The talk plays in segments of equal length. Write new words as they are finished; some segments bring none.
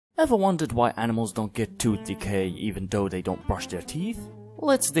Ever wondered why animals don't get tooth decay even though they don't brush their teeth?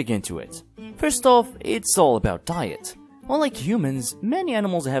 Let's dig into it. First off, it's all about diet. Unlike humans, many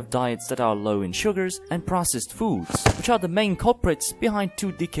animals have diets that are low in sugars and processed foods, which are the main culprits behind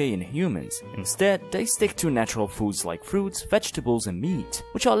tooth decay in humans. Instead, they stick to natural foods like fruits, vegetables, and meat,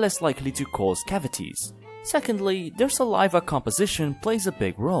 which are less likely to cause cavities. Secondly, their saliva composition plays a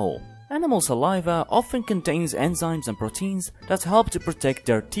big role. Animal saliva often contains enzymes and proteins that help to protect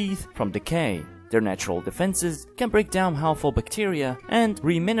their teeth from decay. Their natural defenses can break down harmful bacteria and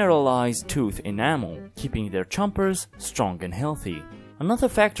remineralize tooth enamel, keeping their chompers strong and healthy. Another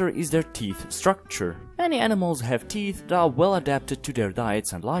factor is their teeth structure. Many animals have teeth that are well adapted to their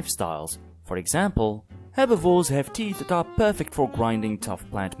diets and lifestyles. For example, herbivores have teeth that are perfect for grinding tough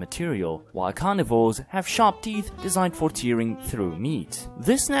plant material, while carnivores have sharp teeth designed for tearing through meat.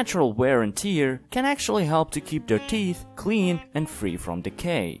 This natural wear and tear can actually help to keep their teeth clean and free from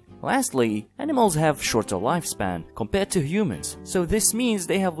decay. Lastly, animals have shorter lifespan compared to humans, so this means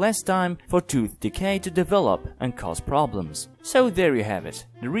they have less time for tooth decay to develop and cause problems. So there you have it,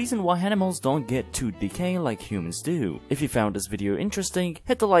 the reason why animals don't get tooth decay like humans do. If you found this video interesting,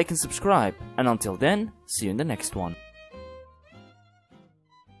 hit the like and subscribe, and until then, see you in the next one.